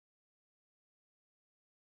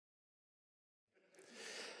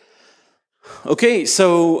Okay,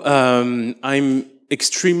 so I'm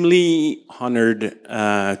extremely honored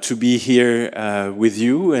to be here with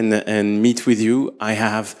you and meet with you. I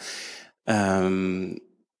have an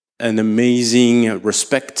amazing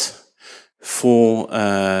respect for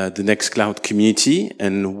the Nextcloud community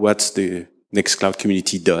and what the Nextcloud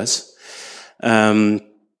community does.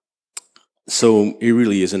 So it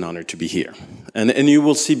really is an honor to be here. And you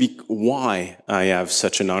will see why I have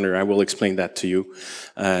such an honor. I will explain that to you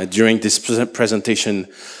during this presentation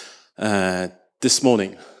this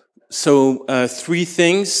morning. So 3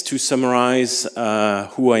 things to summarize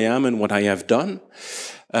who I am and what I have done.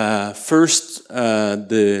 First,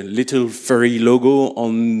 the little furry logo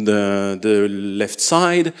on the left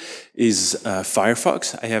side is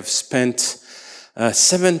Firefox. I have spent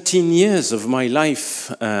 17 years of my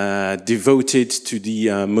life devoted to the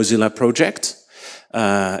Mozilla project.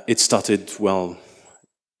 It started, well,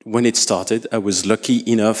 when it started, I was lucky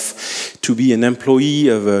enough to be an employee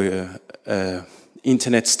of a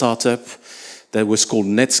internet startup that was called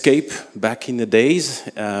Netscape back in the days.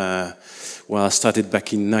 Well, I started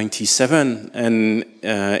back in '97, and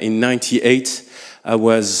in '98,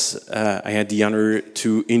 I had the honor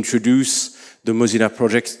to introduce the Mozilla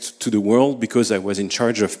project to the world because I was in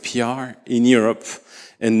charge of PR in Europe,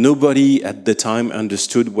 and nobody at the time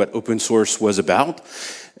understood what open source was about,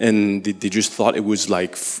 and they just thought it was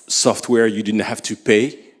like software you didn't have to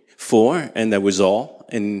pay for, and that was all.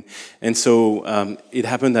 And so it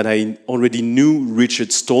happened that I already knew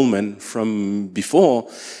Richard Stallman from before,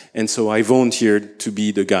 and so I volunteered to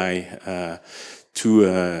be the guy to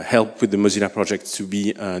help with the Mozilla project to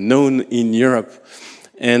be known in Europe.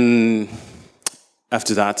 And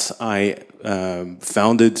after that, I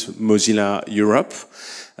founded Mozilla Europe.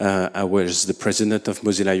 I was the president of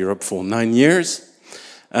Mozilla Europe for 9 years.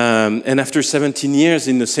 And after 17 years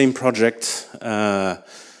in the same project,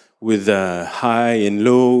 with high and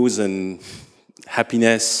lows and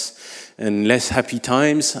happiness and less happy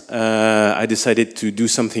times, I decided to do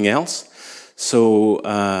something else. So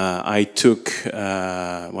I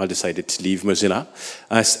decided to leave Mozilla.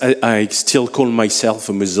 I still call myself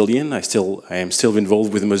a Mozillian. I am still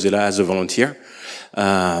involved with Mozilla as a volunteer,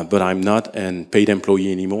 but I'm not a paid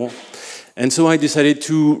employee anymore. And so I decided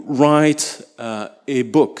to write a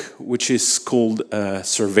book, which is called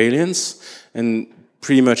Surveillance. And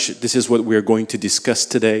pretty much this is what we're going to discuss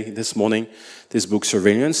today, this morning, this book,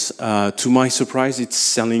 Surveillance. To my surprise, it's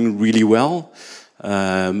selling really well.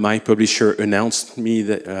 My publisher announced me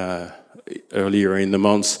that earlier in the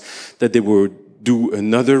month that they would do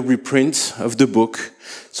another reprint of the book.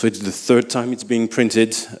 So it's the 3rd time it's being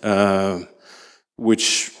printed,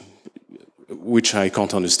 which I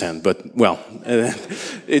can't understand. But well,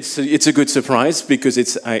 it's a good surprise because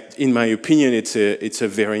in my opinion, it's a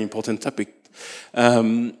very important topic.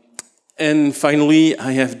 And finally,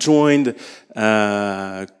 I have joined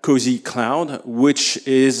Cozy Cloud, which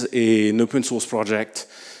is an open source project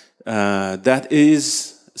that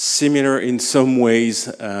is similar in some ways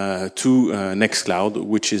to Nextcloud,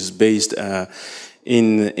 which is based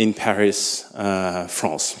in Paris,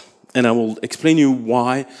 France. And I will explain you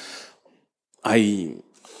why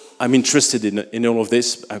I'm interested in all of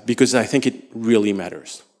this, because I think it really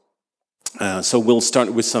matters. So we'll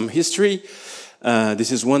start with some history.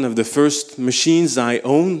 This is one of the first machines I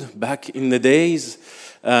owned back in the days.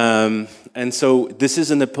 And so this is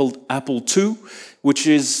an Apple II, which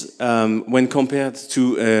is, when compared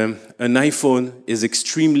to an iPhone, is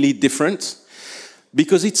extremely different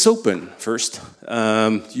because it's open, first.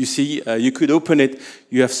 You see, you could open it.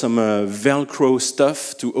 You have some Velcro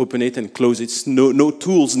stuff to open it and close it. No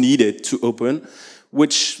tools needed to open,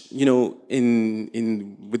 which, you know,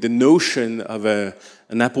 with the notion of an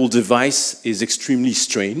Apple device is extremely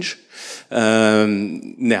strange nowadays,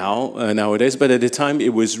 but at the time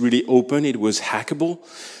it was really open, it was hackable.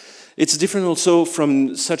 It's different also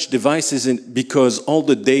from such devices because all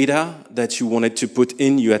the data that you wanted to put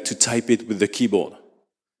in, you had to type it with the keyboard.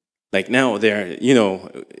 Like now,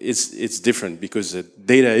 it's different because the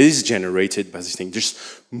data is generated by this thing. Just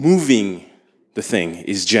moving the thing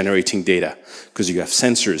is generating data because you have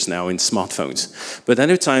sensors now in smartphones. But at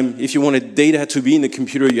the time, if you wanted data to be in the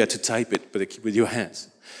computer, you had to type it with your hands.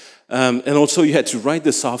 And also you had to write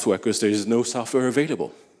the software because there is no software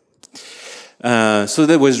available. So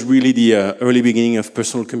that was really the early beginning of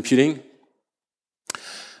personal computing.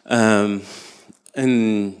 And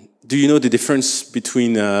do you know the difference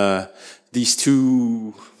between these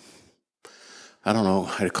two, I don't know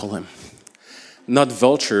how to call them, not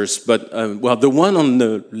vultures, but well, the one on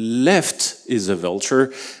the left is a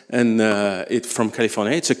vulture, and it's from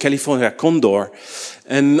California. It's a California condor,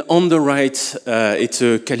 and on the right, it's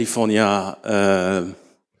a California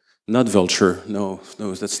not vulture. No,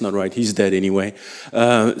 that's not right. He's dead anyway.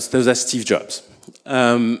 So that's Steve Jobs.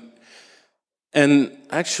 And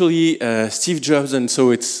actually, Steve Jobs, and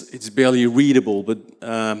so it's barely readable, but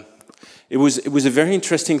it was a very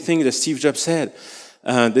interesting thing that Steve Jobs said,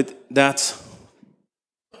 that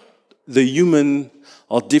the human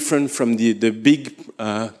are different from the big,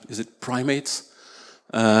 is it primates?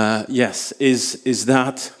 Yes, is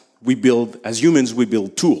that we build, as humans, we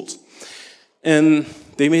build tools. And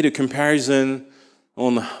they made a comparison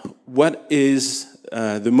on what is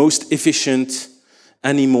the most efficient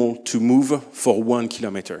animal to move for 1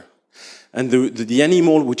 kilometer. And the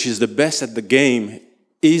animal which is the best at the game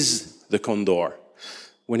is the condor.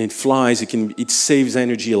 When it flies, it saves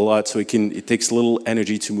energy a lot, so it takes little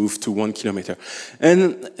energy to move to 1 kilometer.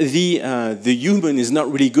 And the human is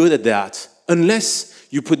not really good at that unless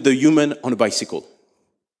you put the human on a bicycle.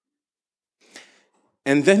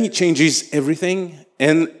 And then it changes everything,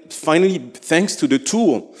 and finally, thanks to the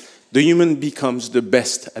tool, the human becomes the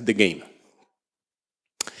best at the game.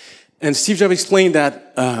 And Steve Jobs explained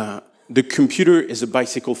that the computer is a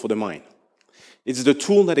bicycle for the mind. It's the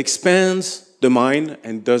tool that expands the mind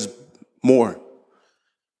and does more.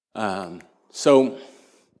 So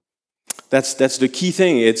that's the key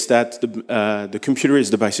thing. It's that the computer is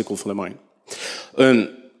the bicycle for the mind.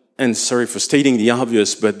 And sorry for stating the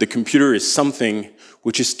obvious, but the computer is something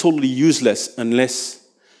which is totally useless unless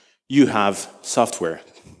you have software.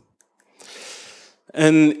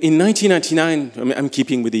 And in 1999, I'm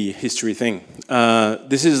keeping with the history thing.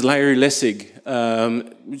 This is Larry Lessig.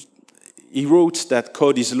 He wrote that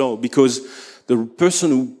code is law because the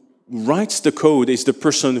person who writes the code is the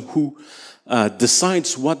person who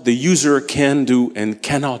decides what the user can do and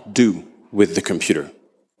cannot do with the computer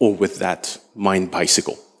or with that mind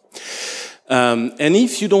bicycle. And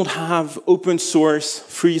if you don't have open source,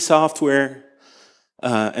 free software,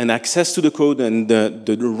 and access to the code and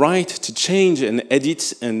the right to change and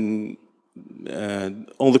edit and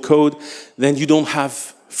all the code, then you don't have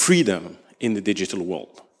freedom in the digital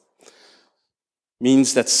world.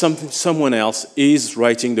 Means that someone else is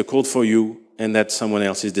writing the code for you, and that someone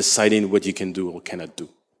else is deciding what you can do or cannot do.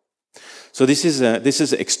 So this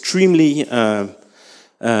is extremely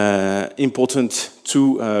important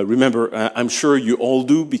to remember. I'm sure you all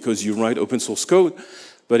do because you write open source code,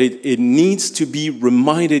 but it needs to be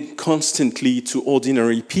reminded constantly to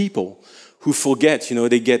ordinary people who forget. You know,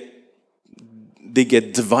 they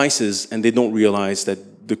get devices and they don't realize that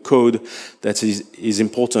the code that is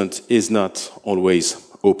important is not always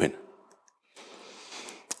open.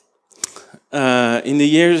 In the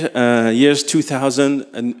years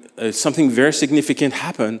 2000, something very significant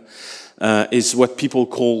happened. Is what people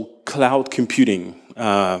call cloud computing,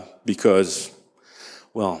 because,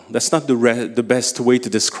 well, that's not the best way to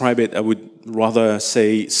describe it. I would rather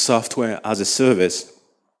say software as a service.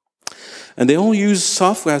 And they all use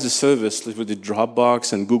software as a service with the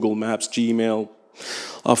Dropbox and Google Maps, Gmail,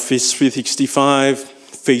 Office 365,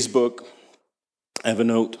 Facebook,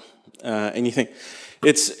 Evernote, anything.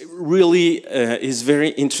 It's really is very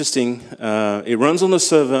interesting. It runs on a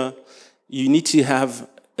server. You need to have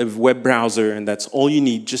a web browser, and that's all you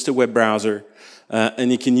need, just a web browser,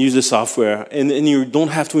 and you can use the software, and you don't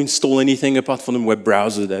have to install anything apart from the web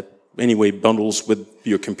browser that anyway bundles with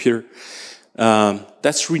your computer.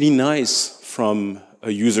 That's really nice from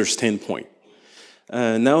a user standpoint.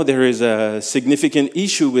 Now there is a significant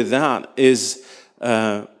issue with that, is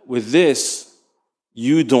with this,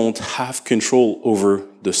 you don't have control over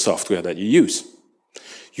the software that you use.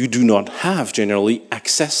 You do not have generally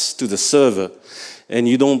access to the server, and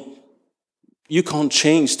you can't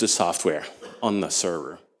change the software on the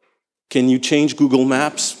server. Can you change Google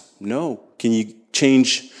Maps? No. Can you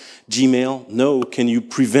change Gmail? No. Can you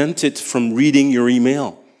prevent it from reading your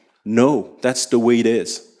email? No. That's the way it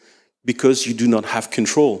is, because you do not have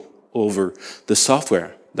control over the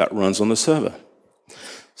software that runs on the server.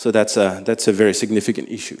 So that's a very significant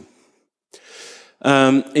issue.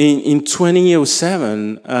 In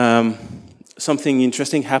 2007, something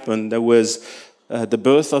interesting happened. There was the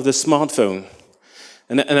birth of the smartphone,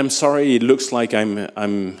 and I'm sorry, it looks like I'm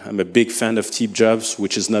a big fan of Steve Jobs,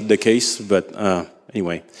 which is not the case, but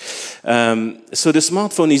anyway. So the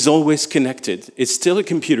smartphone is always connected. It's still a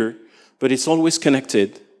computer, but it's always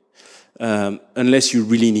connected unless you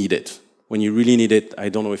really need it. When you really need it, I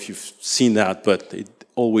don't know if you've seen that, but it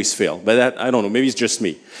always fails. But that, I don't know, maybe it's just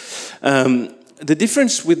me. the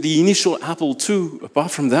difference with the initial Apple II,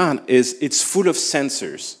 apart from that, is it's full of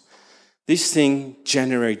sensors. This thing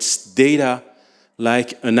generates data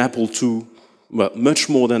like an Apple II, well, much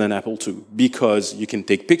more than an Apple II, because you can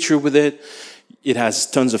take picture with it. It has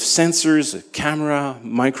tons of sensors, a camera,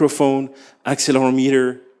 microphone,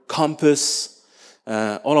 accelerometer, compass,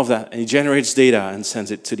 all of that. And it generates data and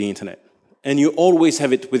sends it to the internet. And you always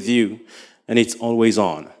have it with you, and it's always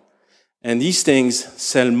on. And these things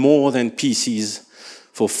sell more than PCs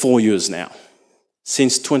for 4 years now.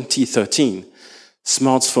 Since 2013,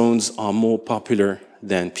 smartphones are more popular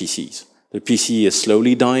than PCs. The PC is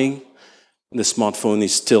slowly dying, and the smartphone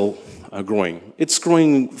is still growing. It's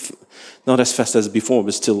growing not as fast as before,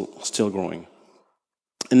 but still growing.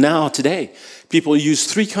 And now, today, people use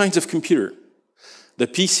 3 kinds of computer. The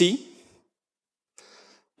PC,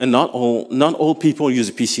 and not all people use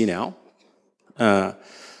a PC now.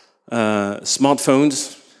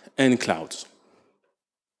 Smartphones and clouds.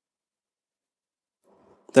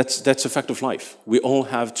 That's a fact of life. We all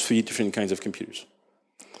have 3 different kinds of computers.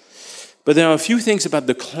 But there are a few things about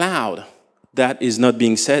the cloud that is not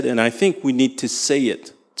being said, and I think we need to say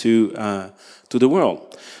it to the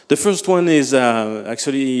world. The first one is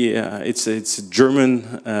it's a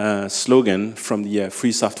German slogan from the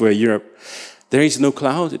Free Software Europe. There is no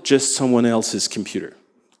cloud, just someone else's computer.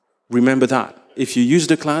 Remember that. If you use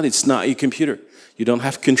the cloud, it's not your computer. You don't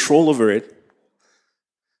have control over it.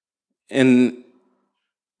 And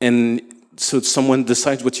so someone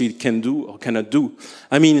decides what you can do or cannot do.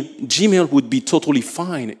 I mean, Gmail would be totally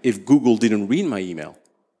fine if Google didn't read my email.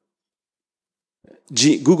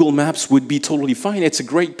 Google Maps would be totally fine. It's a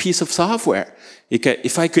great piece of software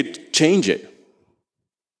if I could change it.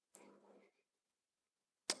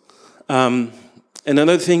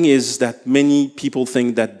 Another thing is that many people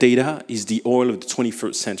think that data is the oil of the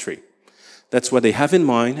 21st century. That's what they have in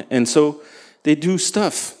mind, and so they do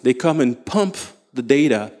stuff. They come and pump the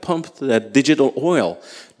data, pump that digital oil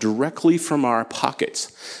directly from our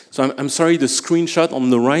pockets. So I'm sorry, the screenshot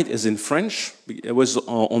on the right is in French. It was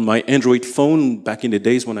on my Android phone back in the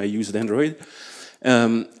days when I used Android.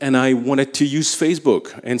 And I wanted to use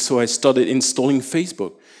Facebook, and so I started installing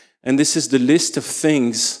Facebook. And this is the list of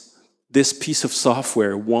things this piece of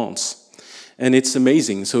software wants. And it's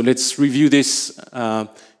amazing. So let's review this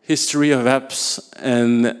history of apps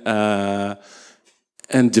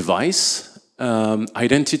and device,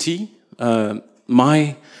 identity,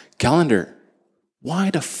 my calendar. Why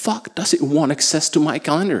the fuck does it want access to my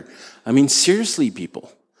calendar? I mean, seriously,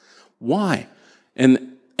 people. Why?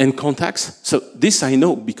 And contacts. So this I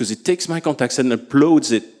know because it takes my contacts and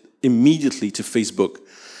uploads it immediately to Facebook.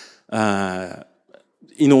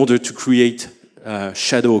 In order to create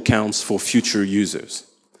shadow accounts for future users.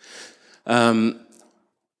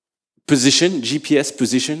 Position, GPS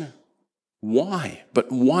position. Why?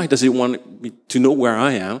 But why does it want me to know where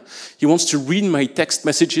I am? He wants to read my text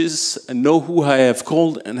messages and know who I have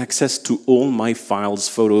called and access to all my files,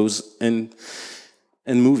 photos, and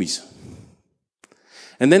movies.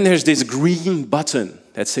 And then there's this green button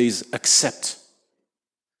that says accept.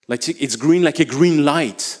 Like it's green like a green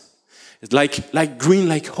light. It's like green,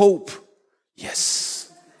 like hope.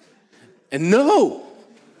 Yes. And no.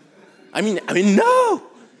 I mean, no.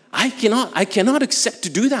 I cannot accept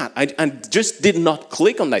to do that. I just did not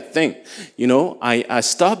click on that thing. You know, I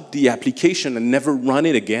stopped the application and never run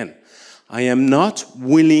it again. I am not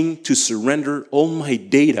willing to surrender all my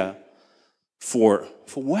data for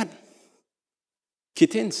what?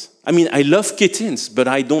 Kittens. I mean, I love kittens, but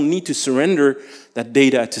I don't need to surrender that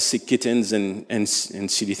data to see kittens and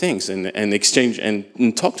silly things and exchange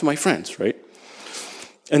and talk to my friends, right?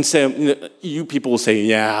 And so you people say,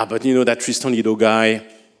 yeah, but you know that Tristan Nitot guy,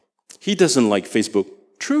 he doesn't like Facebook.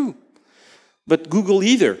 True, but Google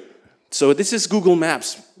either. So this is Google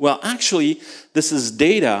Maps. Well, actually, this is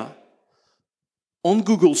data on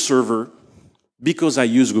Google server because I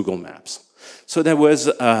use Google Maps. So that was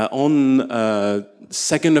on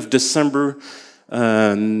 2nd of December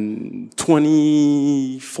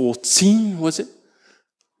 2014, was it?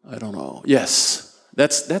 I don't know. Yes,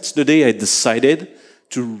 that's the day I decided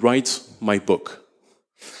to write my book.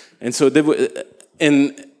 And so there were,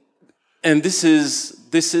 and this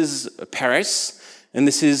is Paris, and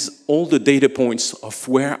this is all the data points of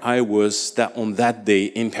where I was on that day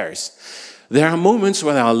in Paris. There are moments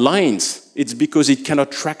where there are lines. It's because it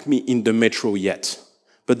cannot track me in the metro yet,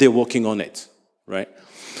 but they're working on it, right?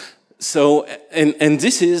 So, and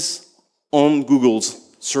this is on Google's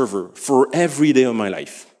server for every day of my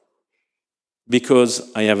life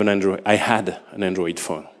because I had an Android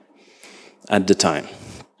phone at the time.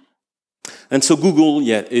 And so Google,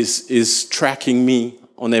 is tracking me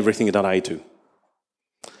on everything that I do.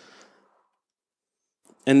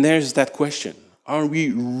 And there's that question. Are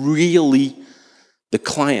we really the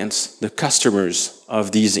clients, the customers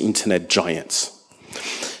of these internet giants?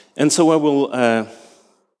 And so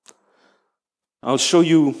I'll show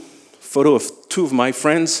you a photo of two of my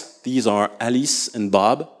friends. These are Alice and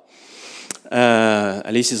Bob.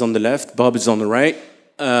 Alice is on the left, Bob is on the right.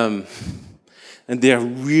 And they are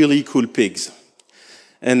really cool pigs.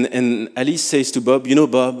 And Alice says to Bob, you know,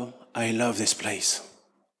 Bob, I love this place.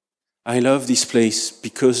 I love this place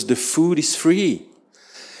because the food is free.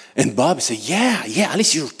 And Bob said, yeah,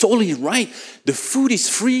 Alice, you're totally right. The food is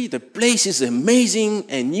free, the place is amazing,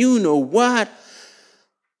 and you know what?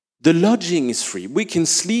 The lodging is free. We can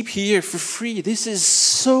sleep here for free. This is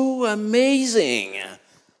so amazing.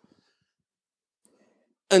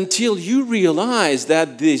 Until you realize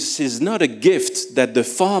that this is not a gift that the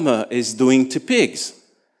farmer is doing to pigs,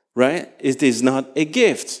 right? It is not a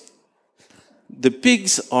gift. The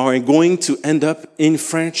pigs are going to end up in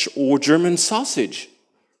French or German sausage,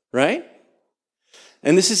 right?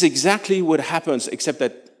 And this is exactly what happens, except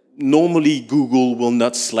that normally Google will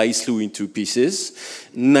not slice you into pieces,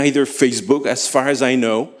 neither Facebook, as far as I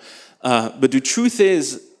know. But the truth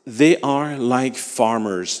is, they are like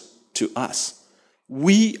farmers to us.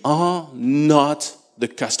 We are not the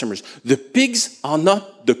customers. The pigs are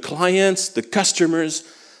not the clients, the customers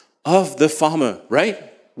of the farmer, right?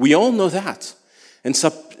 We all know that. And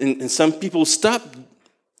some people stop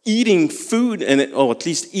eating food, or at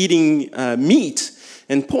least eating meat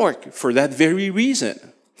and pork for that very reason.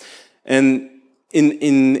 And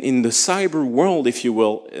in the cyber world, if you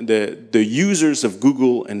will, the users of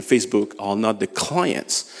Google and Facebook are not the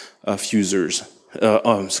clients of users.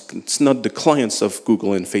 It's not the clients of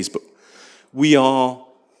Google and Facebook. We are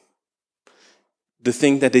the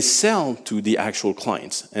thing that they sell to the actual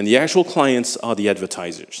clients. And the actual clients are the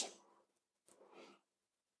advertisers.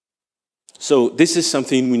 So this is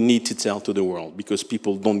something we need to tell to the world because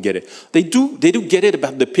people don't get it. They do get it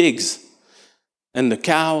about the pigs and the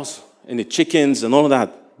cows and the chickens and all of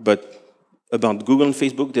that, but about Google and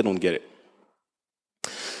Facebook, they don't get it.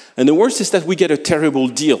 And the worst is that we get a terrible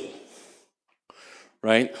deal,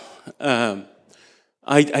 right?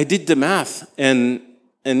 I did the math, and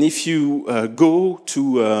if you go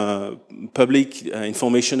to public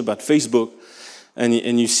information about Facebook,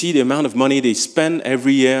 and you see the amount of money they spend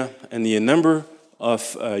every year and the number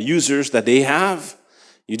of users that they have,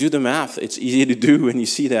 you do the math. It's easy to do, and you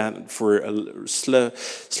see that for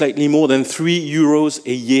slightly more than €3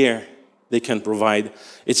 a year they can provide.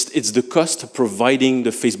 It's the cost of providing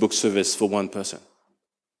the Facebook service for one person.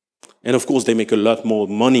 And of course, they make a lot more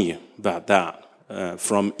money about that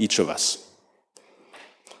from each of us.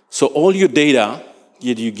 So all your data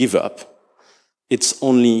that you give up, it's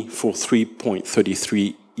only for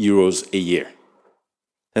 €3.33 a year.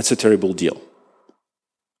 That's a terrible deal.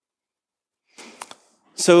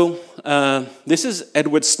 So this is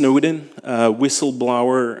Edward Snowden, a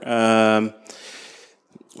whistleblower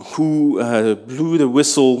who blew the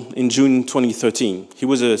whistle in June 2013. He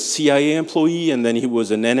was a CIA employee, and then he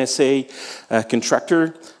was an NSA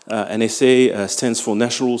contractor. NSA stands for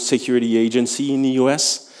National Security Agency in the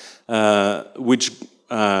US, which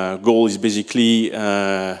goal is basically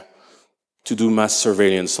to do mass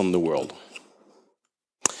surveillance on the world.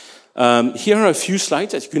 Here are a few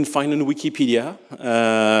slides that you can find on Wikipedia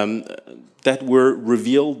that were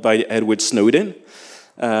revealed by Edward Snowden.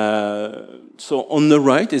 So on the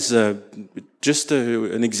right is just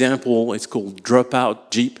an example. It's called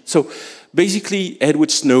Dropout Jeep. So basically,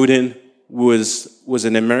 Edward Snowden was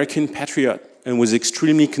an American patriot and was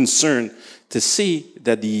extremely concerned to see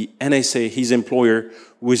that the NSA, his employer,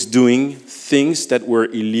 was doing things that were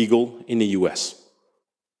illegal in the US.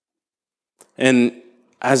 And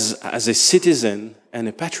as a citizen and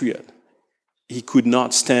a patriot, he could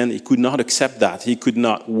not stand, he could not accept that. He could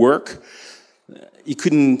not work. He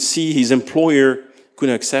couldn't see his employer,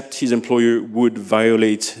 couldn't accept his employer would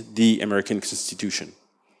violate the American Constitution.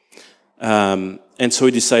 And so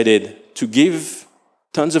he decided to give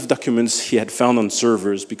tons of documents he had found on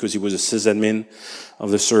servers because he was a sysadmin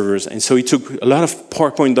of the servers. And so he took a lot of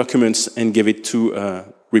PowerPoint documents and gave it to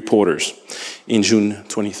reporters in June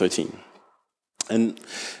 2013.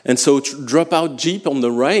 And so Dropout Jeep on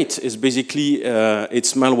the right is basically,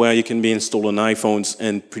 it's malware you can be installed on iPhones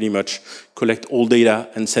and pretty much collect all data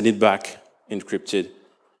and send it back encrypted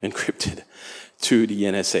to the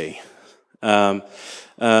NSA.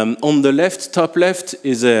 On the left, top left,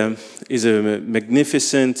 is a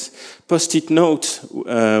magnificent post-it note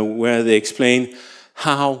where they explain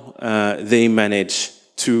how they manage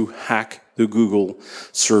to hack the Google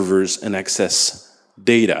servers and access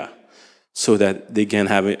data so that they can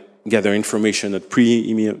have gather information on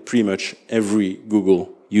pretty much every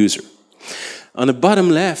Google user. On the bottom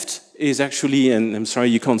left is actually, and I'm sorry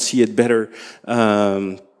you can't see it better,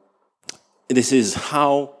 this is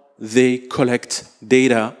how they collect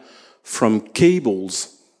data from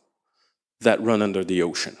cables that run under the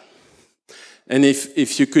ocean. And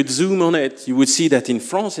if you could zoom on it, you would see that in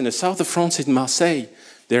France, in the south of France, in Marseille,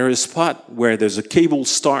 there is a spot where there's a cable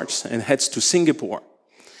starts and heads to Singapore.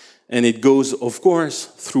 And it goes, of course,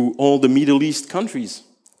 through all the Middle East countries,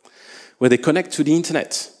 where they connect to the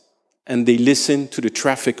internet, and they listen to the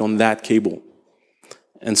traffic on that cable,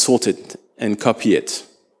 and sort it, and copy it,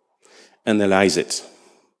 analyze it.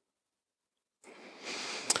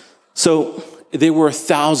 So there were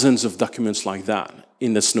thousands of documents like that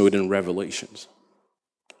in the Snowden revelations.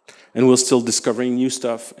 And we're still discovering new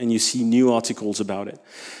stuff, and you see new articles about it.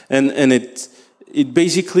 And it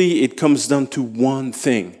basically comes down to one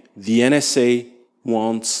thing. The NSA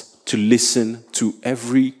wants to listen to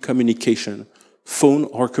every communication, phone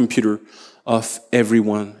or computer, of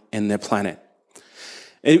everyone in the planet.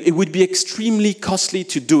 It would be extremely costly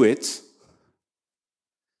to do it,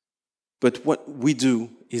 but what we do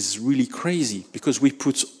is really crazy, because we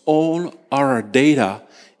put all our data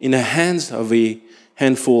in the hands of a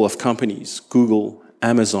handful of companies: Google,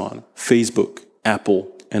 Amazon, Facebook, Apple,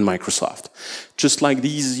 and Microsoft. Just like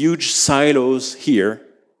these huge silos here,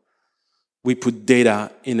 we put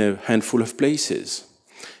data in a handful of places.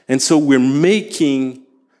 And so we're making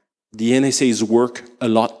the NSA's work a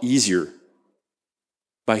lot easier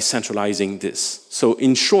by centralizing this. So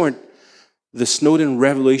in short, the Snowden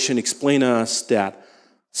revelation explains us that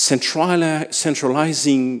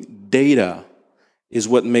centralizing data is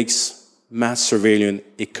what makes mass surveillance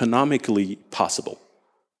economically possible.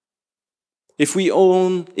 If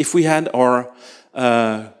we had our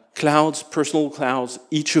clouds, personal clouds,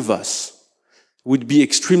 each of us, would be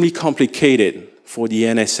extremely complicated for the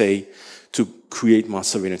NSA to create mass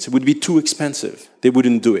surveillance. It would be too expensive. They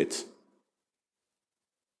wouldn't do it.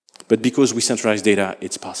 But because we centralize data,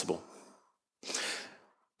 it's possible.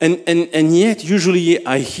 And yet, usually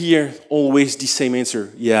I hear always the same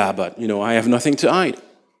answer: yeah, but I have nothing to hide.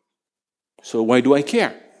 So why do I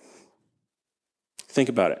care? Think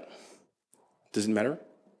about it. Does it matter?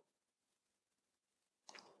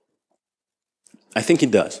 I think it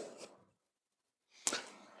does.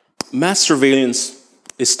 Mass surveillance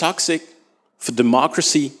is toxic for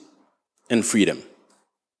democracy and freedom.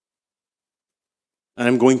 And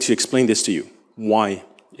I'm going to explain this to you, why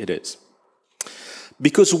it is.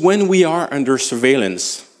 Because when we are under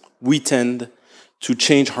surveillance, we tend to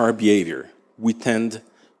change our behavior. We tend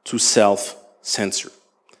to self-censor.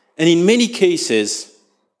 And in many cases,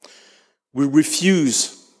 we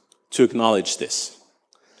refuse to acknowledge this.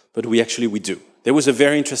 But we do. There was a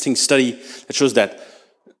very interesting study that shows that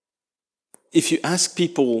if you ask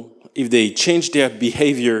people if they change their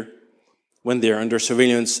behavior when they're under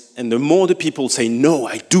surveillance, and the more the people say, no,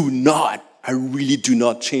 I do not, I really do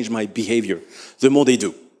not change my behavior, the more they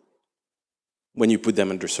do when you put them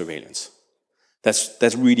under surveillance.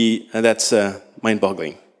 That's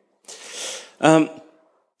mind-boggling.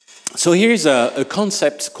 So here's a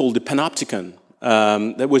concept called the panopticon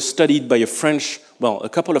that was studied by a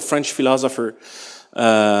couple of French philosophers.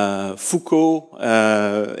 Foucault,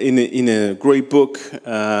 in a great book,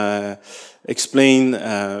 explained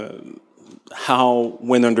how,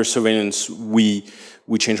 when under surveillance, we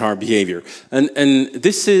change our behavior. And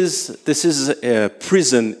this is a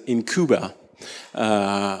prison in Cuba.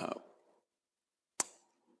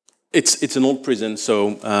 It's an old prison,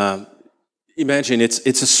 so imagine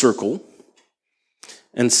it's a circle,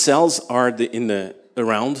 and cells are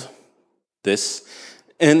around this,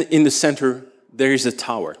 and in the center there is a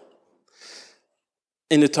tower.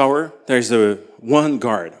 In the tower there's one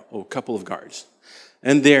guard or a couple of guards,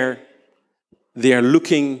 and they are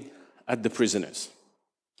looking at the prisoners.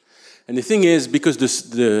 And the thing is, because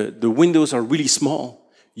the windows are really small,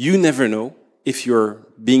 you never know if you're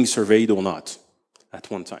being surveyed or not at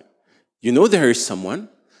one time. You know there is someone,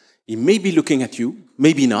 he may be looking at you,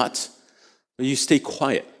 maybe not, but you stay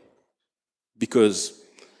quiet, because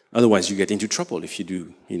otherwise you get into trouble if you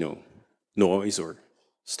do, noise or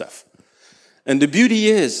stuff. And the beauty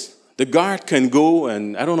is, the guard can go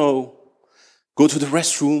and, go to the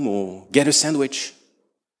restroom or get a sandwich,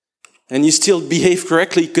 and you still behave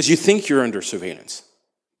correctly because you think you're under surveillance,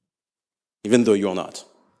 even though you're not.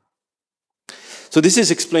 So this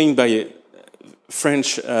is explained by a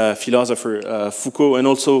French philosopher, Foucault, and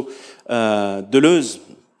also Deleuze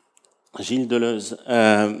Gilles Deleuze,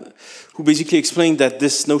 who basically explained that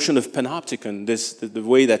this notion of panopticon, the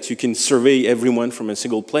way that you can survey everyone from a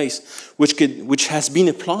single place, which has been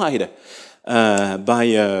applied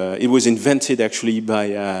it was invented actually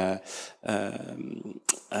by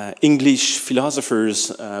English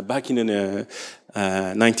philosophers back in the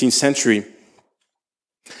 19th century.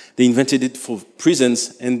 They invented it for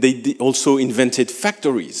prisons, and they also invented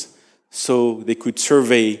factories, so they could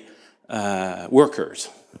survey workers,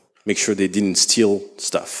 make sure they didn't steal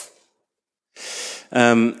stuff.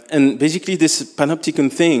 And basically this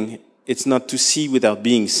panopticon thing, it's not to see without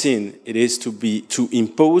being seen, it is to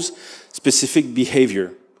impose specific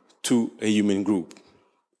behavior to a human group.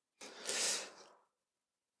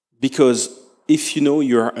 Because if you know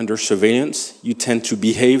you are under surveillance, you tend to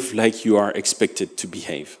behave like you are expected to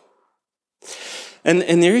behave.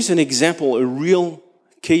 And there is an example, a real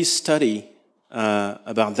case study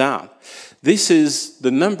about that. This is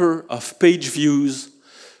the number of page views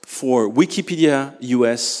for Wikipedia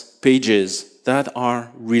US pages that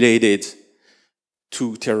are related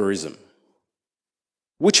to terrorism,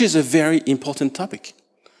 which is a very important topic.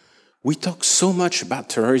 We talk so much about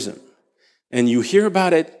terrorism, and you hear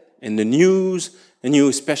about it in the news, and you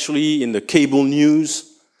especially in the cable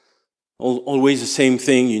news, always the same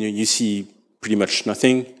thing. You know, you see pretty much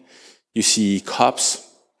nothing. You see cops,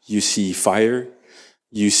 you see fire,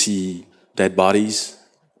 you see dead bodies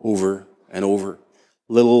over and over.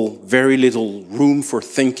 Very little room for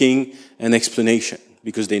thinking and explanation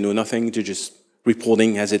because they know nothing, they're just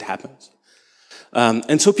reporting as it happens.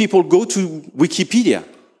 And so people go to Wikipedia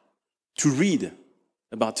to read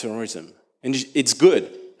about terrorism. And it's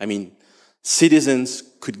good. I mean, citizens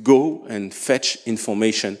could go and fetch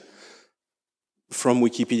information from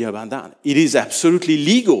Wikipedia about that. It is absolutely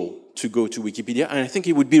legal to go to Wikipedia, and I think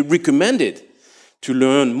it would be recommended to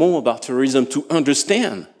learn more about terrorism, to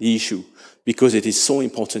understand the issue, because it is so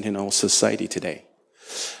important in our society today.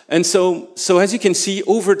 And so as you can see,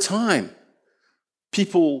 over time,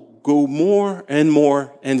 people go more and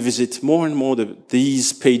more and visit more and more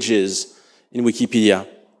these pages in Wikipedia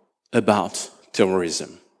about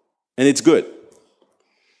terrorism. And it's good.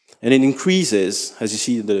 And it increases, as you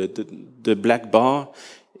see the black bar,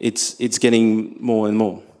 it's getting more and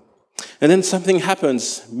more. And then something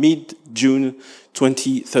happens mid-June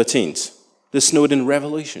 2013, the Snowden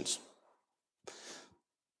revelations.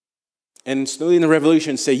 And Snowden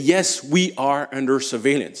revelations say, yes, we are under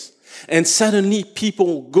surveillance. And suddenly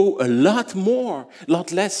people go a lot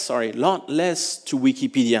less to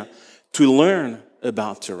Wikipedia to learn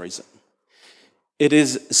about terrorism. It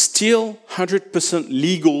is still 100%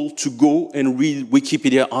 legal to go and read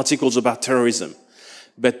Wikipedia articles about terrorism.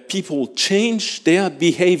 But people change their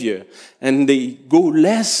behavior and they go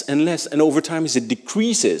less and less, and over time as it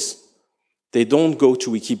decreases, they don't go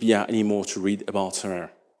to Wikipedia anymore to read about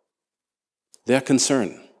terror. They're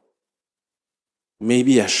concerned.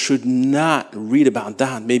 Maybe I should not read about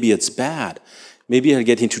that. Maybe it's bad. Maybe I'll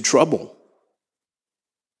get into trouble.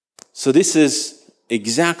 So this is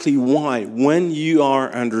exactly why when you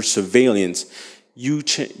are under surveillance, you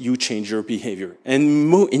change your behavior.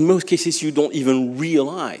 And in most cases, you don't even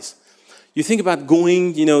realize. You think about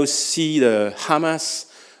going, see the Hamas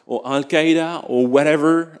or Al-Qaeda or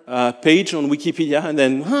whatever page on Wikipedia, and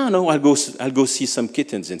then, no, I'll go see some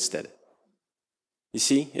kittens instead. You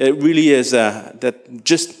see, it really is that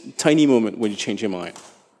just tiny moment when you change your mind.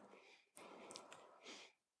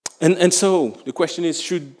 And so the question is,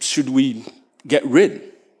 should we get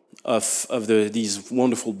rid of these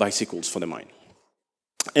wonderful bicycles for the mind?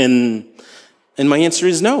 And my answer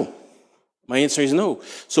is no. My answer is no.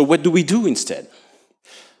 So what do we do instead?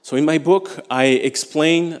 So in my book, I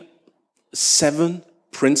explain 7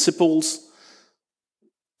 principles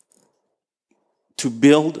to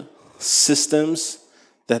build systems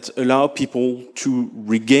that allow people to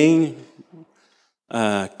regain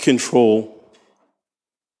control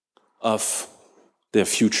of their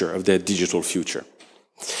future, of their digital future.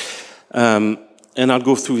 And I'll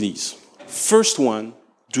go through these. First one,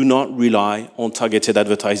 do not rely on targeted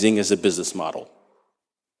advertising as a business model.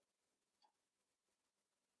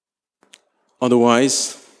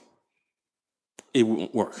 Otherwise, it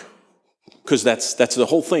won't work. Because that's the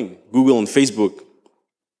whole thing. Google and Facebook,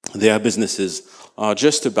 their businesses are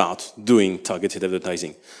just about doing targeted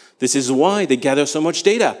advertising. This is why they gather so much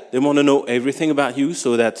data. They want to know everything about you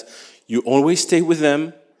so that you always stay with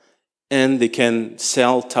them, and they can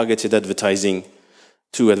sell targeted advertising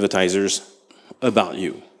to advertisers about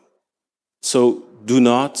you. So do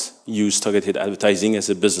not use targeted advertising as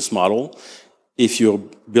a business model if you're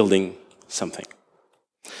building something.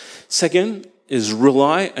 Second is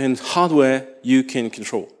rely on hardware you can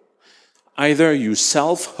control. Either you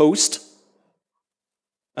self-host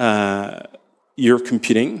your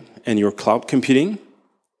computing and your cloud computing,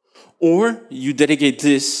 or you delegate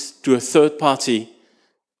this to a third party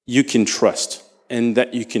you can trust and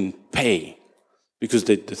that you can pay, because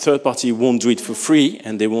the third party won't do it for free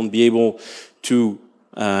and they won't be able to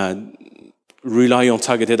rely on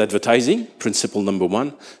targeted advertising, principle number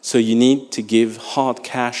one. So you need to give hard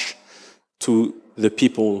cash to the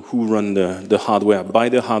people who run the hardware, buy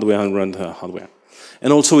the hardware and run the hardware.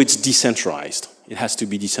 And also it's decentralized. It has to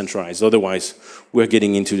be decentralized. Otherwise, we're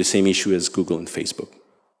getting into the same issue as Google and Facebook.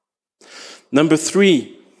 Number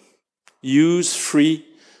three, use free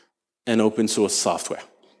and open source software.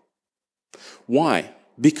 Why?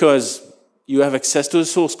 Because you have access to the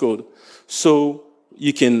source code, so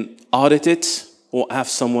you can audit it or have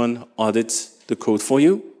someone audit the code for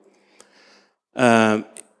you.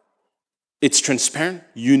 It's transparent.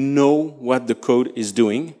 You know what the code is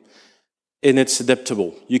doing, and it's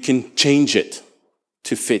adaptable. You can change it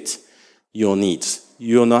to fit your needs.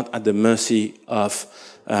 You're not at the mercy of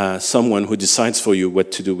someone who decides for you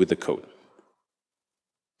what to do with the code.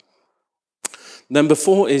 Number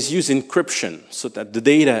four is use encryption so that the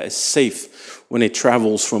data is safe when it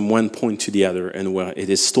travels from one point to the other and where it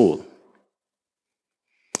is stored.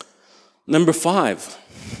 Number five,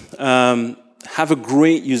 have a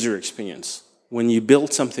great user experience. When you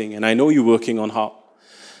build something, and I know you're working on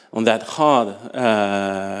that hard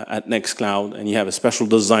at Nextcloud, and you have a special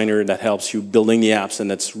designer that helps you building the apps,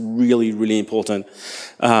 and that's really, really important,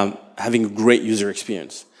 having a great user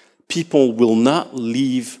experience. People will not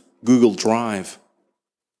leave Google Drive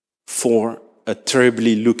for a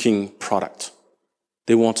terribly looking product.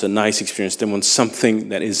 They want a nice experience. They want something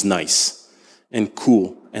that is nice and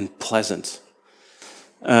cool and pleasant.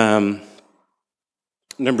 Number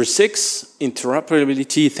six,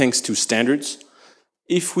 interoperability thanks to standards.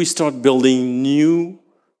 If we start building new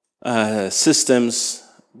systems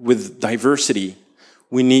with diversity,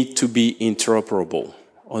 we need to be interoperable.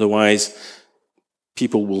 Otherwise,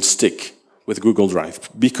 people will stick with Google Drive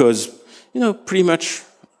because, pretty much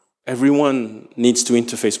everyone needs to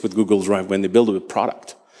interface with Google Drive when they build a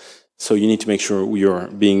product. So you need to make sure we are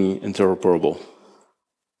being interoperable.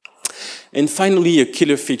 And finally, a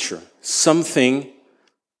killer feature, something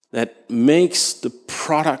that makes the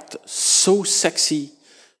product so sexy,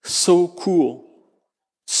 so cool,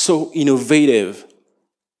 so innovative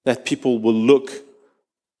that people will look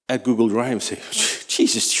at Google Drive and say,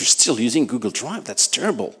 Jesus, you're still using Google Drive? That's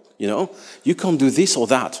terrible. You can't do this or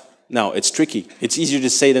that. Now, it's tricky. It's easier to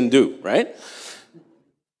say than do, right?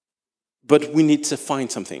 But we need to find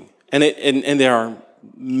something. And there are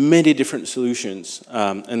many different solutions.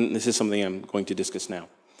 And this is something I'm going to discuss now.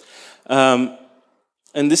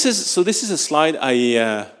 And this is a slide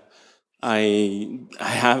I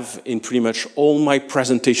have in pretty much all my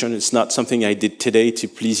presentation. It's not something I did today to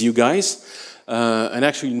please you guys. And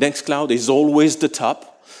actually, Nextcloud is always the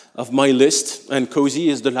top of my list, and Cozy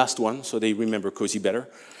is the last one, so they remember Cozy better.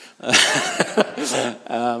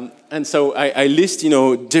 And so I list,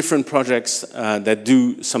 different projects that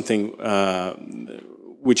do something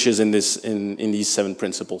which is in these 7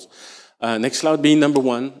 principles. Nextcloud being number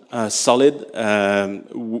one, Solid,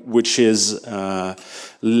 which is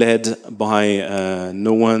led by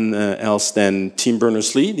no one else than Tim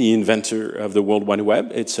Berners-Lee, the inventor of the World Wide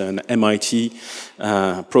Web. It's an MIT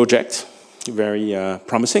project, very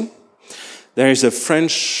promising. There is a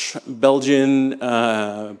French-Belgian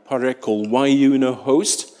project called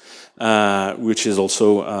YUnoHost, which is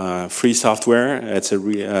also free software. It's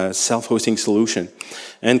a self-hosting solution.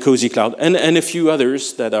 And Cozy Cloud, and a few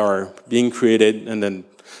others that are being created and then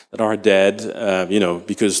that are dead,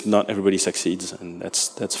 because not everybody succeeds, and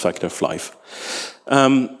that's a fact of life.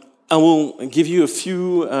 I will give you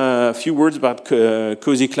a few words about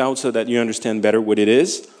Cozy Cloud so that you understand better what it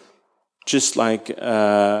is. Just like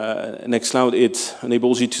Nextcloud, it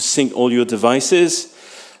enables you to sync all your devices.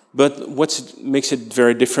 But what makes it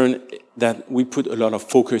very different, that we put a lot of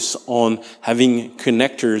focus on having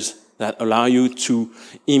connectors that allow you to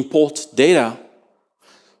import data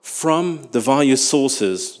from the various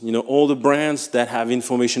sources. All the brands that have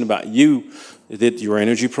information about you. Is it your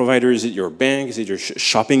energy provider? Is it your bank? Is it your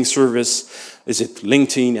shopping service? Is it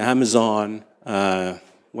LinkedIn, Amazon,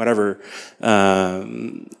 whatever?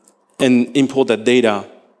 And import that data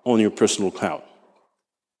on your personal cloud.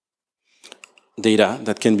 Data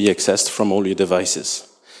that can be accessed from all your devices.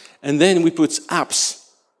 And then we put apps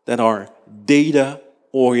that are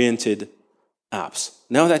data-oriented apps.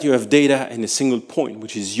 Now that you have data in a single point,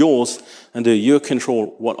 which is yours, under your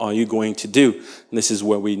control, what are you going to do? And this is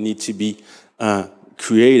where we need to be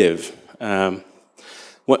creative.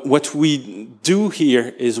 What we do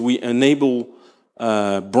here is we enable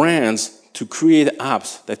brands to create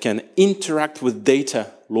apps that can interact with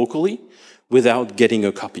data locally without getting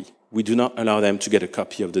a copy. We do not allow them to get a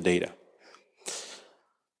copy of the data.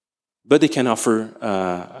 But they can offer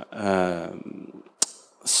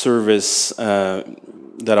service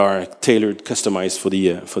that are tailored, customized for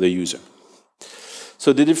the user.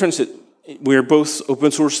 So the difference is we're both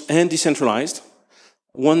open source and decentralized.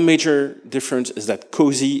 One major difference is that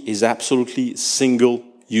Cozy is absolutely single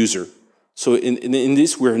user. So in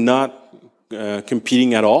this, we're not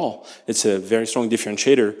competing at all. It's a very strong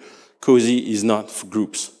differentiator. Cozy is not for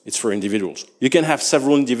groups, it's for individuals. You can have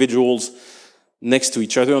several individuals next to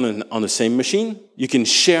each other on the same machine. You can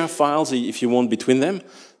share files if you want between them,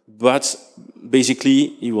 but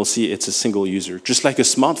basically you will see it's a single user, just like a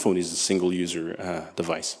smartphone is a single user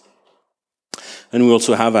device. And we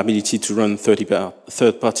also have ability to run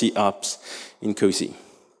third-party apps in Cozy.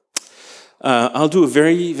 I'll do a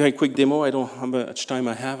very, very quick demo. I don't know how much time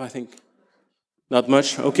I have, I think. Not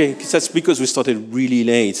much? Okay, that's because we started really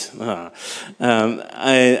late.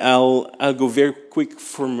 I'll go very quick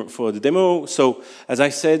for the demo. So, as I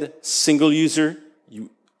said, single user,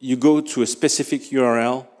 you go to a specific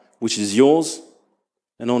URL, which is yours,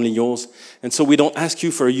 and only yours. And so we don't ask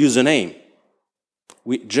you for a username.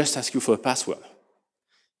 We just ask you for a password.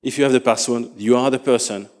 If you have the password, you are the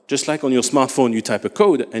person. Just like on your smartphone, you type a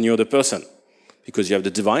code, and you're the person, because you have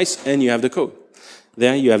the device and you have the code.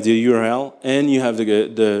 There you have the URL and you have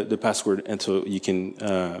the password, and so you can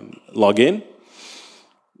log in.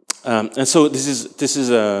 And so this is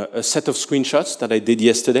a set of screenshots that I did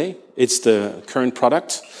yesterday. It's the current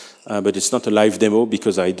product, but it's not a live demo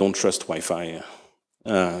because I don't trust Wi-Fi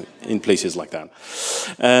in places like that.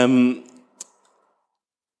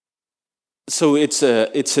 So it's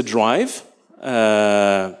a drive.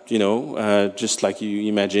 Just like you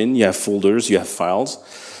imagine, you have folders, you have files.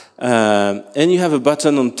 And you have a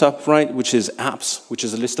button on top right, which is apps, which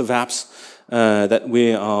is a list of apps that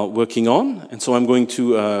we are working on. And so I'm going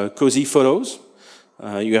to Cozy Photos.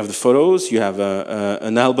 You have the photos, you have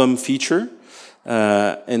an album feature.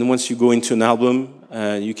 And once you go into an album,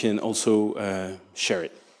 you can also share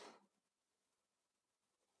it.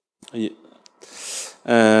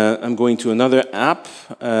 I'm going to another app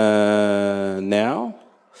now.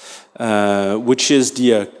 Which is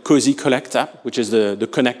the Cozy Collect app, which is the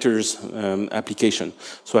connectors application.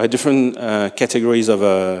 So I have different categories of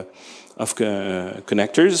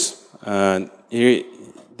connectors. Here,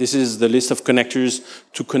 this is the list of connectors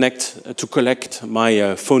to collect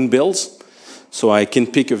my phone bills. So I can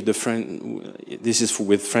pick if this is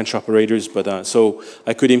with French operators, but so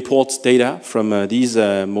I could import data from these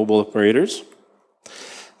mobile operators.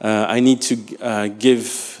 I need to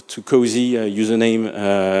give to Cozy a username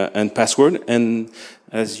and password, and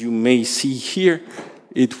as you may see here,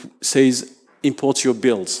 it says import your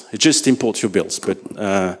bills. It just imports your bills, but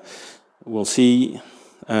we'll see.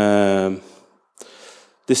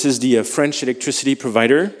 This is the French electricity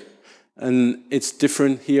provider, and it's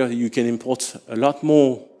different here. You can import a lot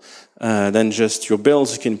more than just your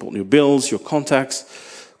bills. You can import your bills, your contracts,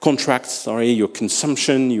 your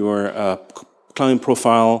consumption, your client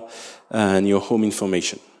profile, and your home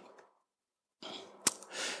information.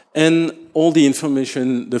 And all the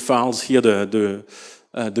information, the files here, the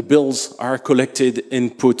bills are collected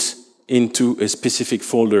and put into a specific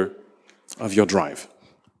folder of your drive.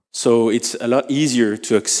 So it's a lot easier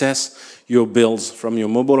to access your bills from your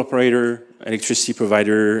mobile operator, electricity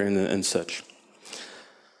provider, and such.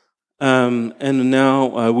 And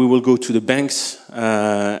now we will go to the bank's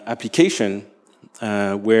application,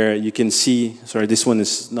 where you can see, sorry, this one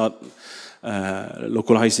is not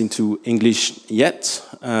localized into English yet.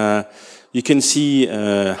 You can see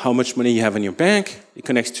how much money you have in your bank. It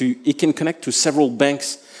can connect to several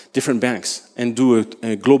banks, different banks, and do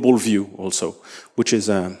a global view also, which is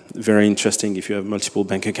very interesting if you have multiple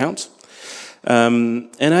bank accounts. And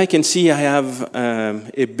I can see I have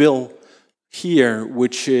a bill here,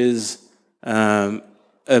 which is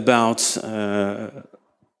about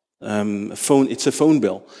phone. It's a phone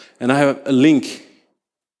bill, and I have a link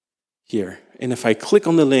here. And if I click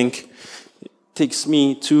on the link, it takes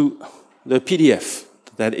me to the PDF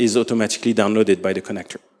that is automatically downloaded by the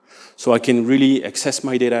connector. So I can really access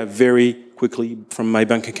my data very quickly from my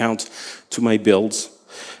bank account to my bills.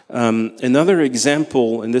 Another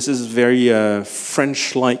example, and this is very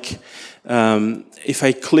French-like, if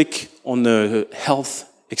I click on the health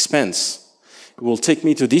expense, it will take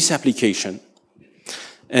me to this application.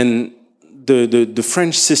 And the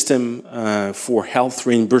French system for health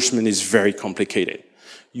reimbursement is very complicated.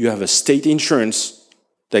 You have a state insurance,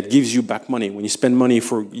 that gives you back money. When you spend money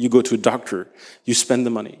you go to a doctor, you spend the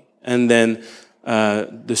money. And then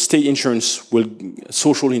the state insurance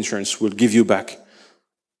social insurance will give you back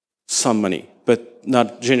some money, but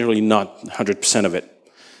generally not 100% of it.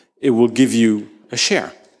 It will give you a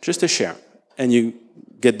share, just a share, and you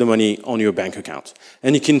get the money on your bank account.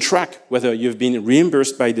 And you can track whether you've been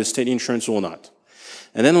reimbursed by the state insurance or not.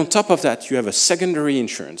 And then on top of that, you have a secondary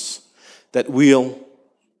insurance that will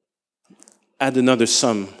add another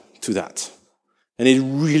sum to that. And it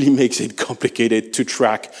really makes it complicated to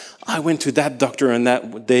track. I went to that doctor on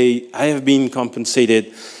that day. I have been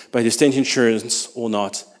compensated by the state insurance or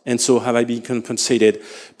not. And so have I been compensated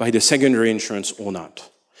by the secondary insurance or not?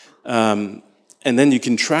 And then you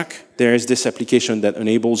can track. There is this application that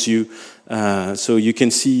enables you. So you can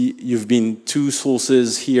see you've been 2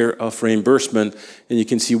 sources here of reimbursement, and you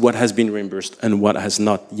can see what has been reimbursed and what has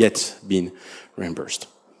not yet been reimbursed.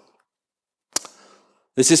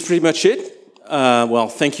 This is pretty much it. Well,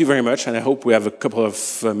 thank you very much, and I hope we have a couple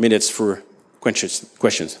of minutes for questions.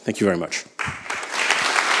 Thank you very much.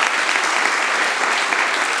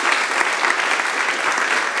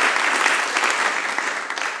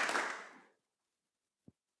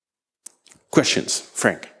 Questions,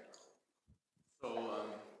 Frank?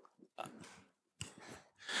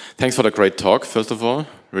 Thanks for the great talk, first of all.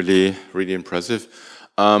 Really, really impressive.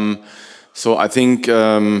 So I think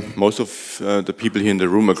most of the people here in the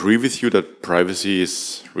room agree with you that privacy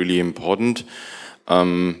is really important.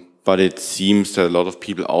 But it seems that a lot of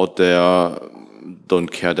people out there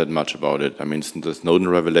don't care that much about it. I mean, the Snowden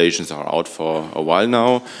revelations are out for a while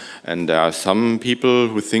now, and there are some people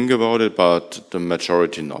who think about it, but the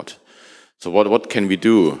majority not. So what can we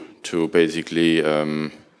do to basically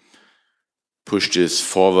push this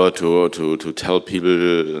forward, to tell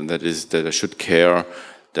people that they should care,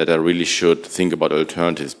 that I really should think about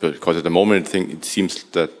alternatives? Because at the moment, it seems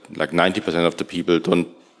that like 90% of the people don't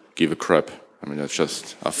give a crap. I mean,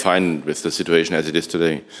 are fine with the situation as it is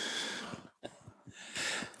today.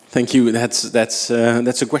 Thank you. That's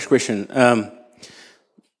a great question.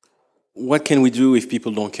 What can we do if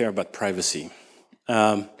people don't care about privacy?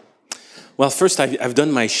 Well, first, I've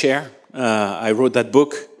done my share. I wrote that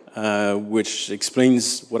book, which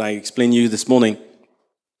explains what I explained to you this morning.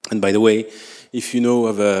 And by the way, if you know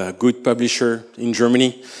of a good publisher in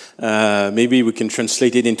Germany, maybe we can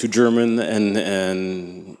translate it into German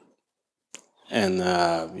and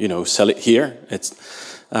sell it here.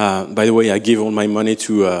 By the way, I give all my money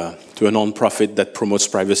to a non-profit that promotes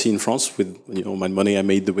privacy in France with my money I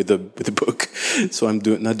made with the book. So I'm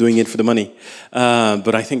not doing it for the money,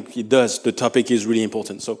 but I think it does. The topic is really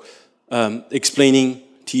important. So explaining,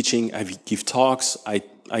 teaching, I give talks.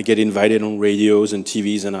 I get invited on radios and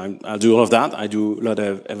TVs, and I'll do all of that. I do a lot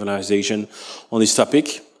of evangelization on this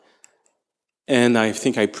topic, and I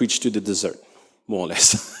think I preach to the desert, more or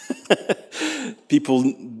less.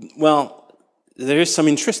 People, well, there is some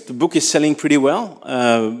interest. The book is selling pretty well.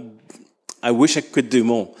 I wish I could do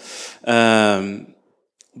more. The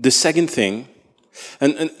second thing,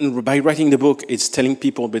 and by writing the book, it's telling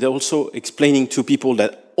people, but also explaining to people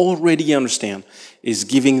that already understand, is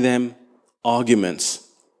giving them arguments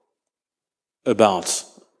about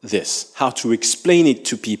this, how to explain it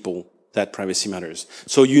to people that privacy matters.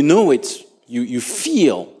 So you know it, you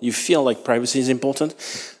feel like privacy is important,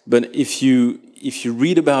 but if you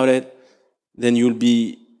read about it, then you'll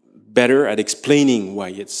be better at explaining why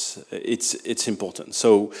it's important.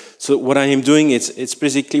 So what I am doing, it's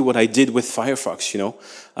basically what I did with Firefox.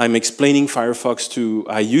 I'm explaining Firefox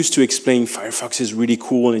I used to explain Firefox is really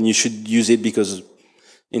cool and you should use it because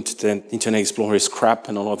Internet Explorer is crap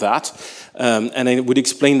and all of that. And I would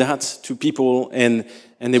explain that to people, and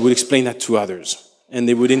they would explain that to others. And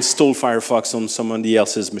they would install Firefox on somebody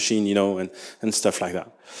else's machine, and stuff like that.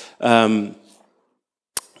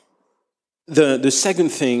 The second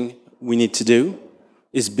thing we need to do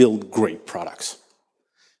is build great products.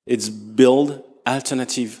 It's build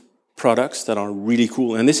alternative products that are really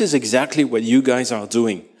cool. And this is exactly what you guys are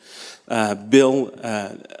doing. Build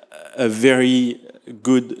a very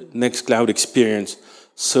good Nextcloud experience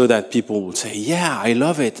so that people will say, yeah, I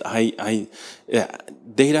love it.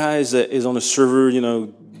 Data is on a server,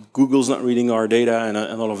 Google's not reading our data and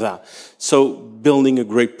all of that. So building a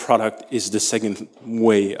great product is the second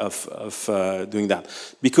way of doing that.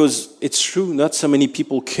 Because it's true, not so many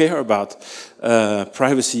people care about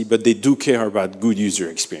privacy, but they do care about good user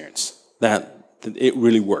experience. That it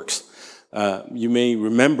really works. You may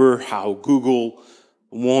remember how Google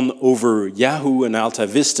won over Yahoo and Alta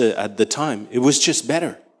Vista at the time. It was just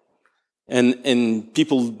better. And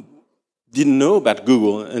people didn't know about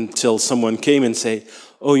Google until someone came and say,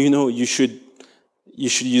 oh, you should you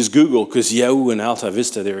should use Google because Yahoo and Alta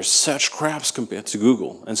Vista, they're such craps compared to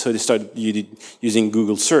Google. And so they started using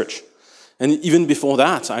Google search. And even before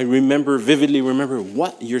that, I vividly remember,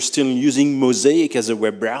 what? You're still using Mosaic as a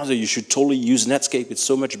web browser? You should totally use Netscape, it's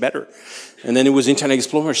so much better. And then it was Internet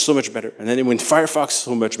Explorer, so much better. And then it went Firefox,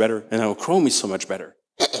 so much better. And now Chrome is so much better.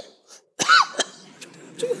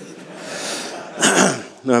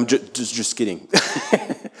 No, I'm just kidding.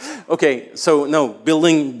 Okay, so no,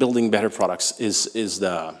 building better products is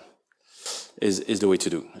the way to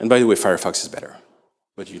do. And by the way, Firefox is better,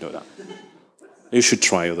 but you know that. You should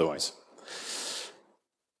try otherwise.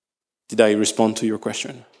 Did I respond to your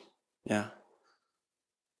question? Yeah.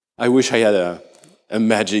 I wish I had a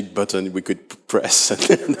magic button we could press,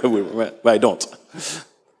 but I don't.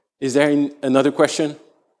 Is there another question?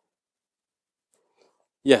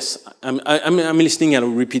 Yes, I'm listening. I'll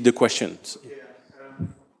repeat the question.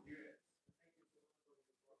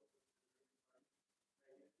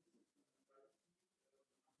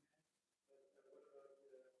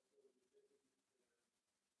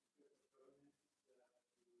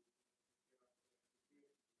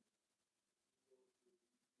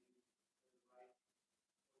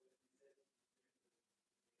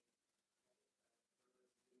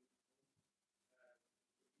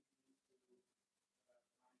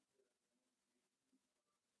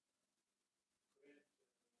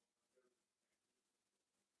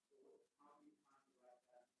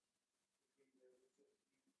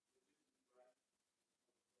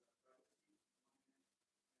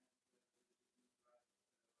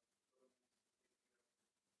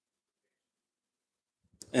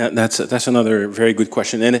 That's another very good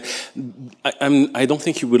question, and I don't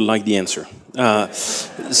think you would like the answer.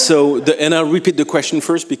 And I'll repeat the question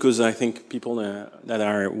first because I think people that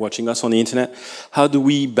are watching us on the internet, how do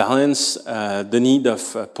we balance the need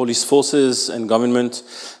of police forces and government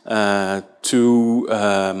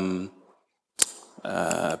to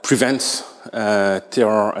prevent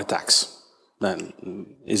terror attacks?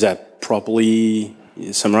 Is that properly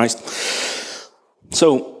summarized?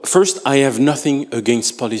 So first, I have nothing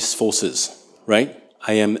against police forces, right?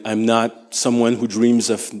 I'm not someone who dreams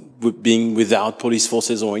of being without police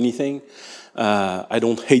forces or anything. I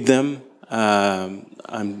don't hate them. I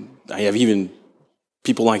have even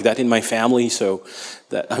people like that in my family, so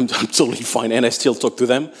that I'm totally fine, and I still talk to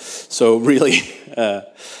them. So really,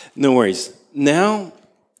 no worries. Now,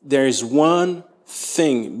 there is one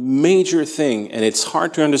thing, major thing, and it's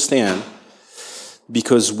hard to understand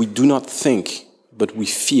because we do not think, but we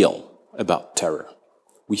feel about terror.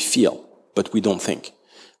 We feel, but we don't think.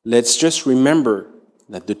 Let's just remember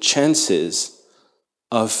that the chances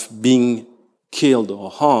of being killed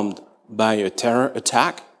or harmed by a terror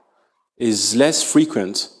attack is less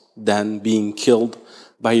frequent than being killed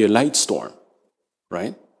by a light storm,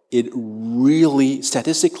 right? It really,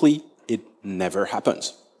 statistically, it never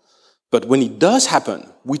happens. But when it does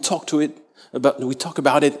happen, we talk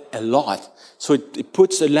about it a lot. So it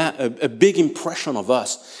puts a big impression of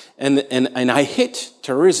us. And I hate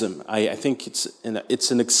terrorism. I think it's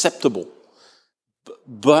unacceptable.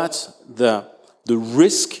 But the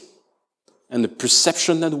risk and the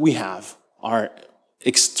perception that we have are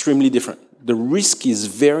extremely different. The risk is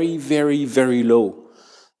very, very, very low.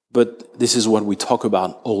 But this is what we talk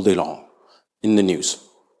about all day long in the news,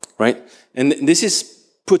 right? And this is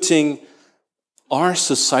putting our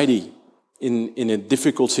society in a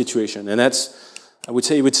difficult situation. And that's, I would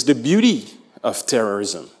say, it's the beauty of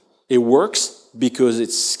terrorism. It works because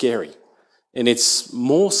it's scary. And it's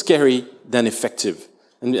more scary than effective.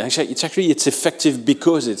 And actually, it's effective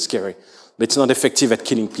because it's scary. But it's not effective at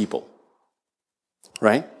killing people.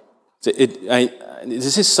 Right?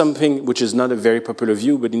 This is something which is not a very popular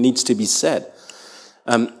view, but it needs to be said.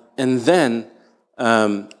 And then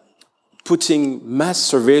putting mass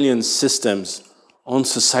surveillance systems on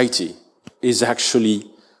society is actually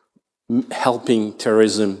helping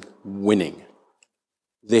terrorism winning.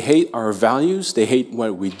 They hate our values, they hate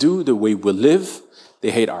what we do, the way we live, they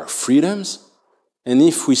hate our freedoms. And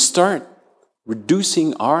if we start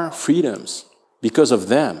reducing our freedoms because of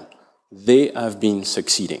them, they have been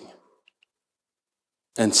succeeding.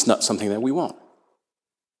 And it's not something that we want.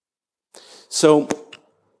 So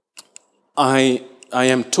I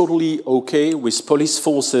am totally okay with police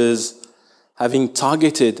forces having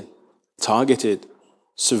targeted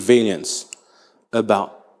surveillance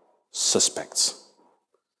about suspects.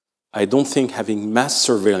 I don't think having mass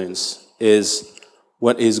surveillance is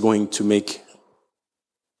what is going to make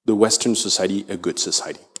the Western society a good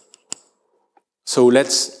society. So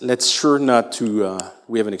let's sure not to,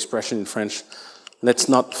 we have an expression in French, let's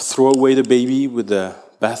not throw away the baby with the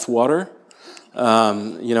bathwater.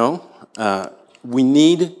 we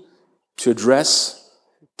need to address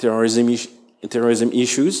terrorism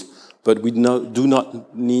issues, but we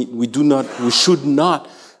should not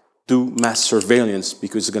do mass surveillance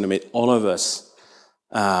because it's going to make all of us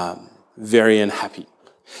very unhappy.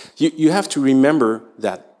 You have to remember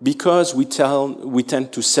that because we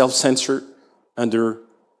tend to self-censor under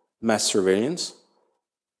mass surveillance,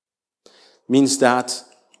 means that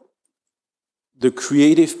the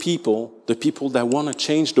creative people, the people that want to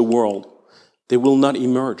change the world, they will not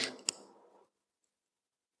emerge.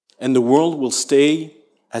 And the world will stay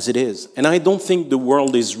as it is. And I don't think the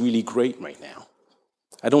world is really great right now.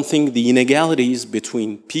 I don't think the inegalities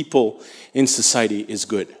between people in society is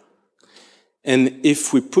good. And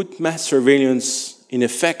if we put mass surveillance in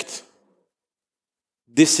effect,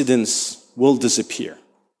 dissidence will disappear.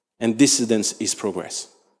 And dissidence is progress.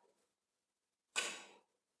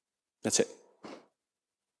 That's it.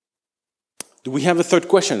 Do we have a third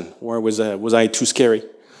question, or was I too scary?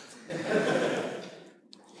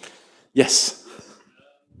 Yes.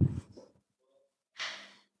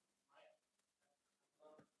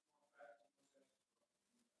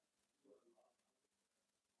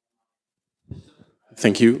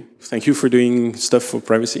 Thank you. Thank you for doing stuff for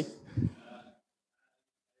privacy.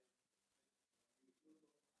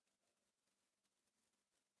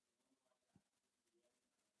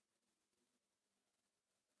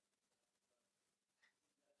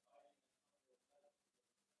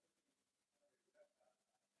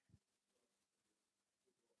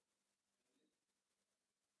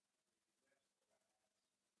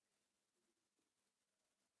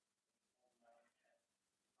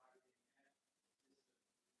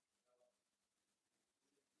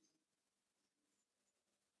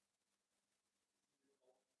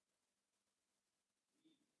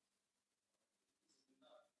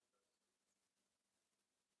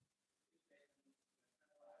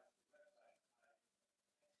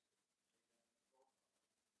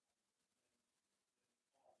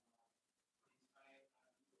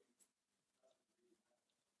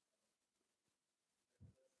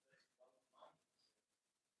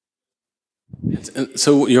 And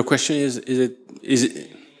so your question is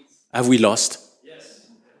have we lost? Yes.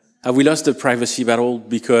 Have we lost the privacy battle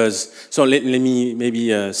because, so let me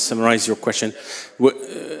maybe summarize your question.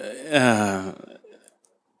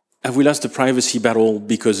 Have we lost the privacy battle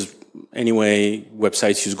because anyway,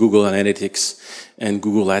 websites use Google Analytics and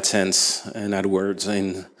Google AdSense and AdWords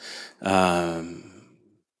and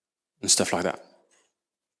stuff like that?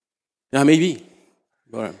 Yeah, maybe.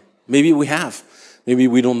 But maybe we have. Maybe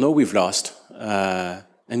we don't know we've lost. And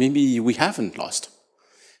maybe we haven't lost.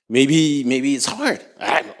 Maybe it's hard.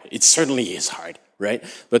 I don't know. It certainly is hard, right?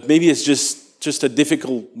 But maybe it's just a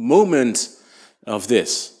difficult moment of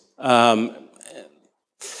this. I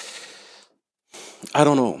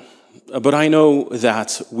don't know. But I know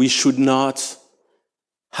that we should not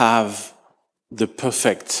have the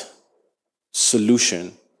perfect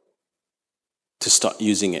solution to start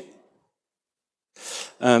using it.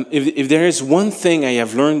 If there is one thing I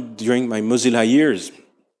have learned during my Mozilla years,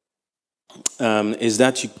 is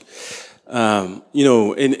that in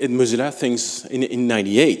Mozilla things in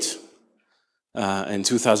 '98 and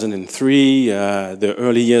 2003, the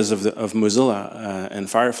early years of Mozilla and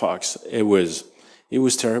Firefox, it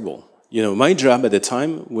was terrible. My job at the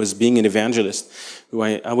time was being an evangelist.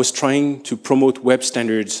 I was trying to promote web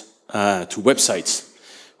standards to websites.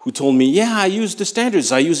 Who told me, yeah, I use the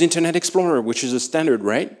standards. I use Internet Explorer, which is a standard,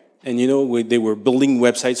 right? And they were building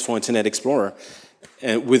websites for Internet Explorer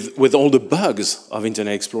with all the bugs of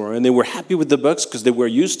Internet Explorer. And they were happy with the bugs because they were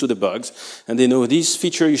used to the bugs. And they know this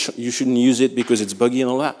feature, you shouldn't use it because it's buggy and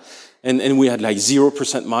all that. And we had like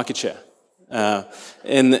 0% market share.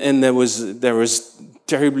 And that was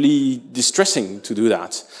terribly distressing to do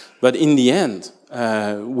that. But in the end,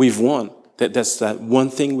 we've won. That's that one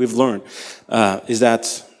thing we've learned, is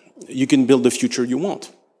that you can build the future you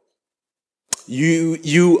want.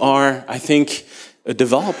 You are, I think, a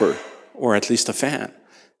developer, or at least a fan.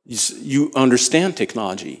 You understand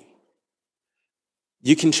technology.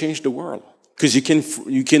 You can change the world because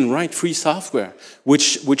you can write free software,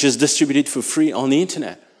 which is distributed for free on the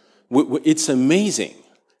internet. It's amazing.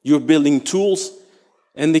 You're building tools,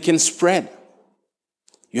 and they can spread.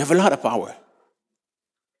 You have a lot of power.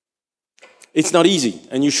 It's not easy,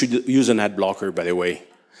 and you should use an ad blocker, by the way,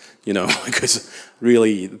 because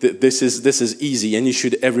really this is easy, and you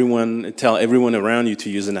should tell everyone around you to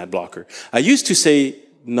use an ad blocker. I used to say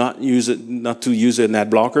not to use an ad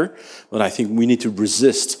blocker, but I think we need to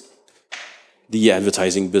resist the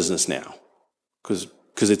advertising business now, because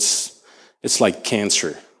it's like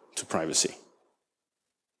cancer to privacy.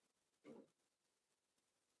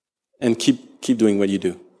 And keep keep doing what you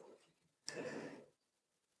do.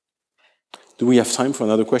 Do we have time for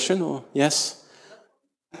another question? Or yes?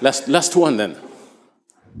 Last one then. Say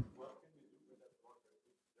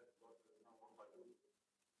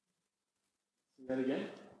that again?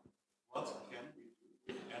 What can we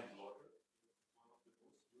do with AdBlocker? One of the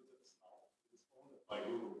most used now is owned by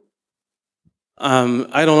Google.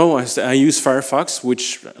 I don't know. I use Firefox,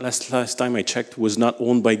 which last time I checked was not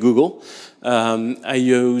owned by Google. I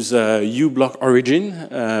use uBlock Origin,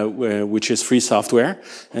 which is free software.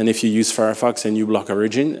 And if you use Firefox and uBlock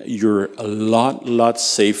Origin, you're a lot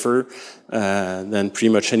safer than pretty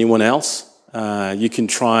much anyone else. You can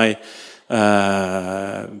try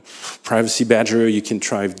Privacy Badger, you can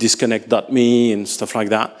try disconnect.me and stuff like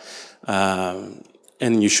that.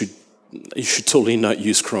 And you should totally not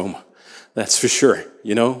use Chrome. That's for sure,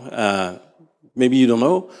 you know. Maybe you don't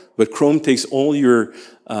know, but Chrome takes all your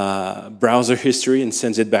browser history and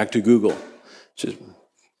sends it back to Google.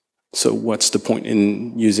 So what's the point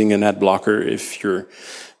in using an ad blocker if your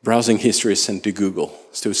browsing history is sent to Google?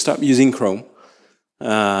 So stop using Chrome.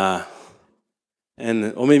 Or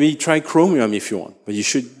maybe try Chromium if you want, but you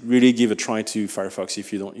should really give a try to Firefox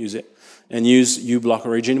if you don't use it. And use uBlock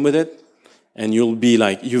Origin with it, and you'll be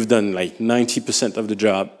like, you've done like 90% of the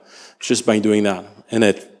job just by doing that. And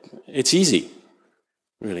it's easy,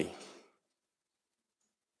 really.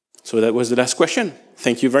 So that was the last question.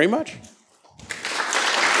 Thank you very much.